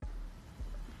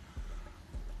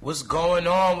What's going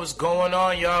on? What's going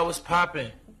on, y'all? What's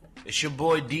poppin'? It's your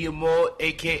boy D'Amore,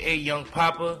 aka Young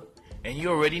Papa, and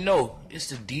you already know it's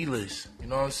the D-list. You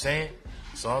know what I'm saying?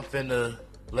 So I'm finna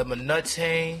let my nuts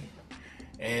hang,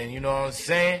 and you know what I'm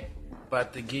saying?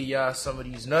 About to give y'all some of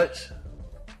these nuts.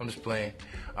 I'm just playing.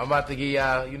 I'm about to give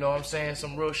y'all, you know what I'm saying,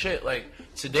 some real shit. Like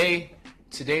today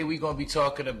we gonna be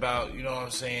talking about, you know what I'm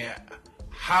saying,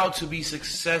 how to be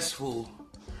successful.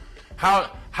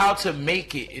 How to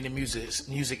make it in the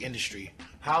music industry.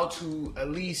 How to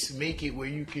at least make it where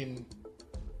you can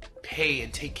pay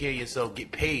and take care of yourself,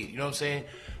 get paid. You know what I'm saying?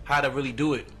 How to really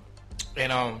do it.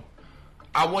 And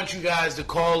I want you guys to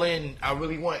call in. I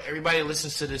really want everybody that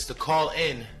listens to this to call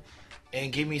in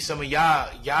and give me some of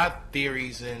y'all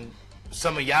theories and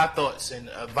some of y'all thoughts and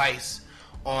advice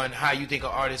on how you think an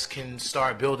artist can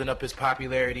start building up his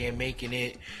popularity and making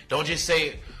it. Don't just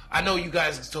say, I know you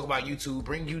guys talk about YouTube,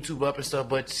 bring YouTube up and stuff,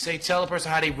 but tell a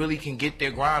person how they really can get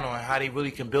their grind on, how they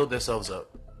really can build themselves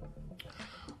up.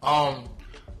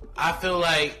 I feel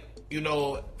like, you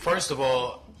know, first of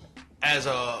all, as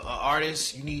a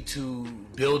artist, you need to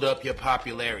build up your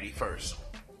popularity first.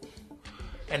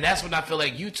 And that's when I feel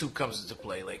like YouTube comes into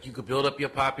play. Like, you could build up your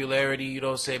popularity, you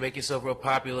know, make yourself real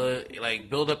popular. Like,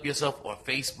 build up yourself on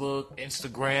Facebook,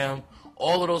 Instagram,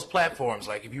 all of those platforms.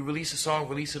 Like, if you release a song,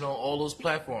 release it on all those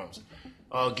platforms.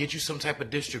 Get you some type of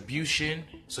distribution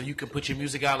so you can put your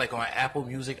music out, like on Apple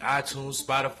Music, iTunes,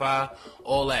 Spotify,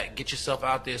 all that. Get yourself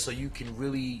out there so you can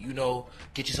really, you know,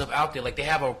 get yourself out there. Like, they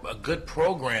have a good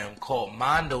program called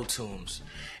Mondo Tunes,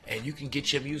 and you can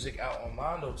get your music out on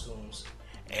Mondo Tunes.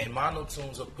 And Mondo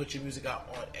Tunes will put your music out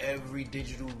on every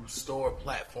digital store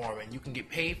platform, and you can get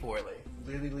paid for it. Like,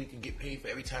 literally, you can get paid for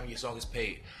every time your song is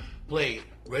played.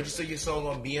 Register your song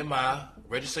on BMI.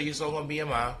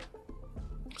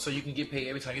 So you can get paid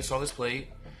every time your song is played.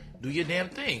 Do your damn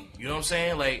thing. You know what I'm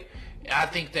saying? Like, I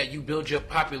think that you build your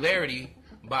popularity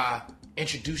by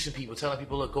introducing people, telling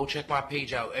people, look, go check my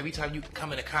page out. Every time you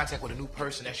come into contact with a new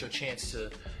person, that's your chance to,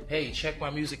 hey, check my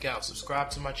music out, subscribe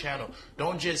to my channel.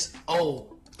 Don't just,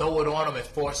 throw it on them and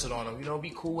force it on them. You know,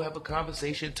 be cool, have a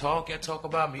conversation, talk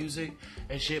about music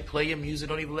and shit. Play your music.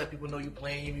 Don't even let people know you're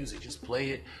playing your music. Just play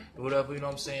it, whatever, you know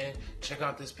what I'm saying? Check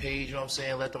out this page, you know what I'm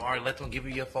saying? Let them give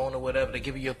you your phone or whatever. They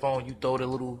give you your phone, you throw the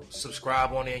little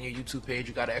subscribe on there on your YouTube page.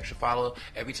 You got an extra follower.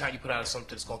 Every time you put out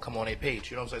something, it's going to come on their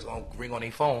page. You know what I'm saying? It's going to ring on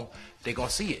their phone. They're going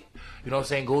to see it. You know what I'm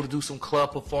saying? Go to do some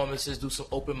club performances, do some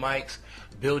open mics,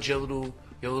 build your little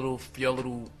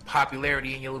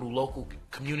popularity in your little local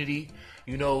community.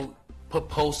 You know, put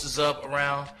posters up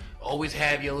around. Always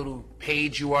have your little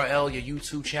page URL, your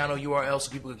YouTube channel URL,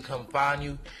 so people can come find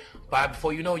you.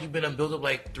 Before you know, you've been build up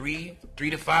like 3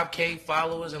 to 5K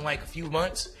followers in like a few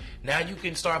months. Now you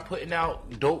can start putting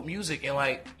out dope music and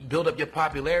like build up your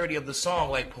popularity of the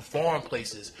song. Like, perform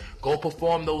places, go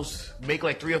perform those. Make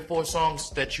like 3 or 4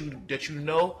 songs that you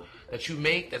know that you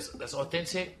make that's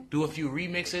authentic. Do a few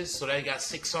remixes so that you got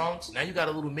 6 songs. Now you got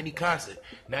a little mini concert.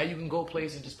 Now you can go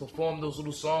places and just perform those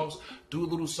little songs. Do a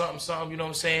little something. You know what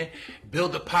I'm saying?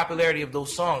 Build the popularity of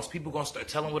those songs. People gonna start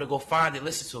telling where to go find it,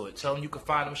 listen to it. Tell them you can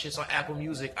find them shits on Apple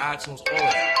Music, iTunes, all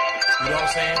of that. You know what I'm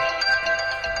saying?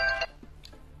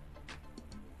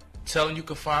 Tell them you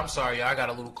can find, I'm sorry, y'all, I got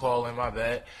a little call in, my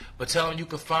bad. But tell them you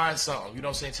can find something. You know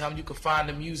what I'm saying? Tell them you can find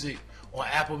the music on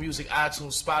Apple Music,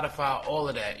 iTunes, Spotify, all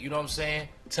of that. You know what I'm saying?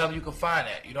 Tell them you can find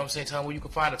that. You know what I'm saying? Tell them where you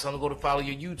can find it. Tell them to go to follow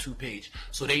your YouTube page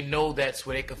so they know that's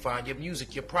where they can find your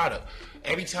music, your product.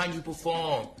 Every time you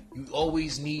perform, you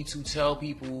always need to tell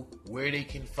people where they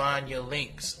can find your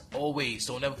links. Always.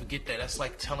 Don't ever forget that. That's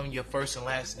like telling your first and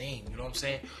last name. You know what I'm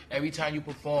saying? Every time you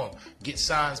perform, get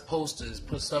signs, posters,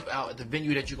 put stuff out at the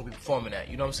venue that you're going to be performing at.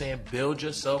 You know what I'm saying? Build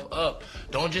yourself up.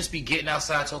 Don't just be getting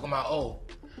outside talking about,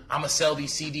 I'm going to sell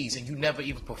these CDs, and you never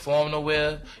even perform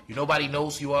nowhere. Nobody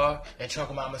knows who you are, and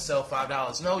talking about I'm going to sell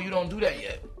 $5. No, you don't do that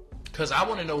yet. Because I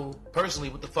want to know personally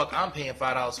what the fuck I'm paying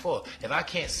 $5 for. If I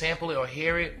can't sample it or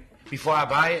hear it before I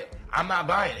buy it, I'm not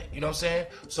buying it. You know what I'm saying?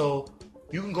 So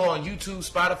you can go on YouTube,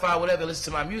 Spotify, whatever,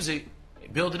 listen to my music,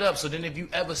 build it up. So then if you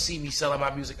ever see me selling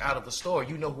my music out of a store,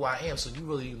 you know who I am. So you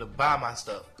really need to buy my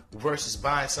stuff versus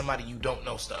buying somebody you don't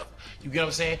know stuff. You get what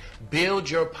I'm saying? Build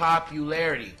your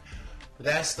popularity.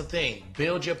 That's the thing.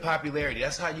 Build your popularity.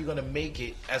 That's how you're going to make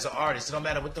it as an artist. It don't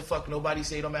matter what the fuck nobody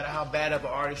say. It don't matter how bad of an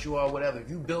artist you are or whatever. If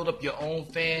you build up your own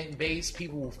fan base,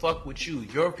 people will fuck with you.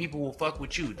 Your people will fuck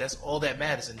with you. That's all that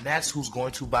matters. And that's who's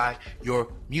going to buy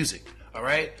your music. All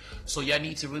right? So y'all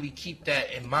need to really keep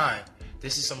that in mind.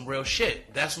 This is some real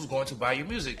shit. That's who's going to buy your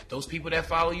music. Those people that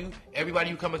follow you, everybody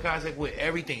you come in contact with,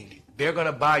 everything, they're going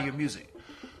to buy your music.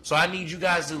 So I need you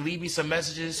guys to leave me some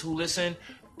messages who listen,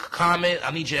 comment.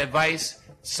 I need your advice.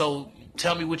 So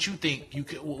tell me what you think. You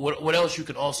can, what else you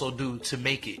can also do to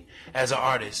make it as an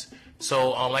artist.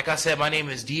 So like I said, my name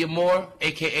is D'Amore,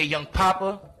 aka Young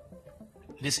Papa.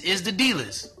 This is the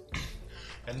Dealers.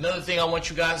 Another thing I want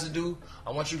you guys to do,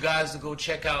 I want you guys to go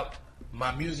check out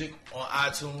my music on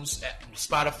iTunes,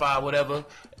 Spotify, whatever.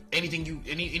 Anything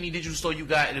any digital store you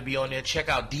got, it'll be on there. Check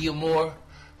out D'Amore.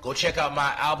 Go check out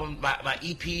my album, my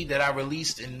EP that I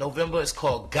released in November. It's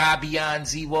called Gabian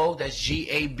Ziwo. That's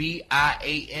Gabianziwo.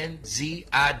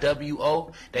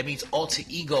 That means alter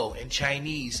ego in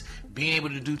Chinese. Being able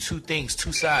to do two things,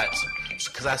 two sides.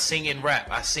 Because I sing and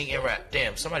rap.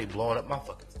 Damn, somebody blowing up my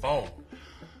fucking phone.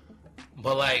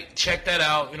 But like, check that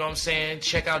out, you know what I'm saying?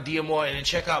 Check out D'Amore, and then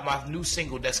check out my new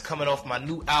single that's coming off my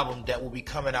new album that will be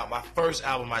coming out. My first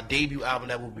album, my debut album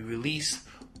that will be released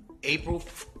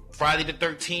Friday the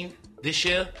 13th this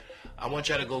year. I want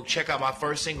y'all to go check out my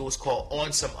first single. It's called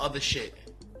On Some Other Shit.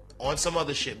 On Some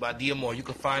Other Shit by D'Amore. You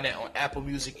can find that on Apple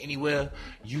Music anywhere,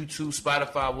 YouTube,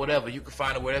 Spotify, whatever. You can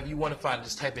find it wherever you want to find it.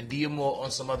 Just type in D'Amore On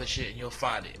Some Other Shit and you'll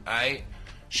find it, alright?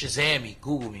 Shazam me,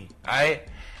 Google me, alright?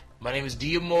 My name is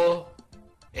D'Amore,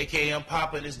 aka I'm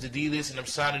Papa, and this is the D-List, and I'm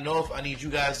signing off. I need you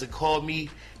guys to call me,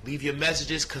 leave your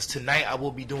messages, because tonight I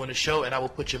will be doing the show, and I will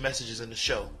put your messages in the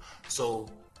show. So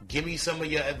give me some of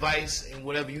your advice and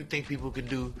whatever you think people can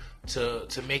do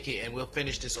to make it, and we'll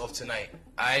finish this off tonight.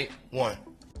 Alright? 1.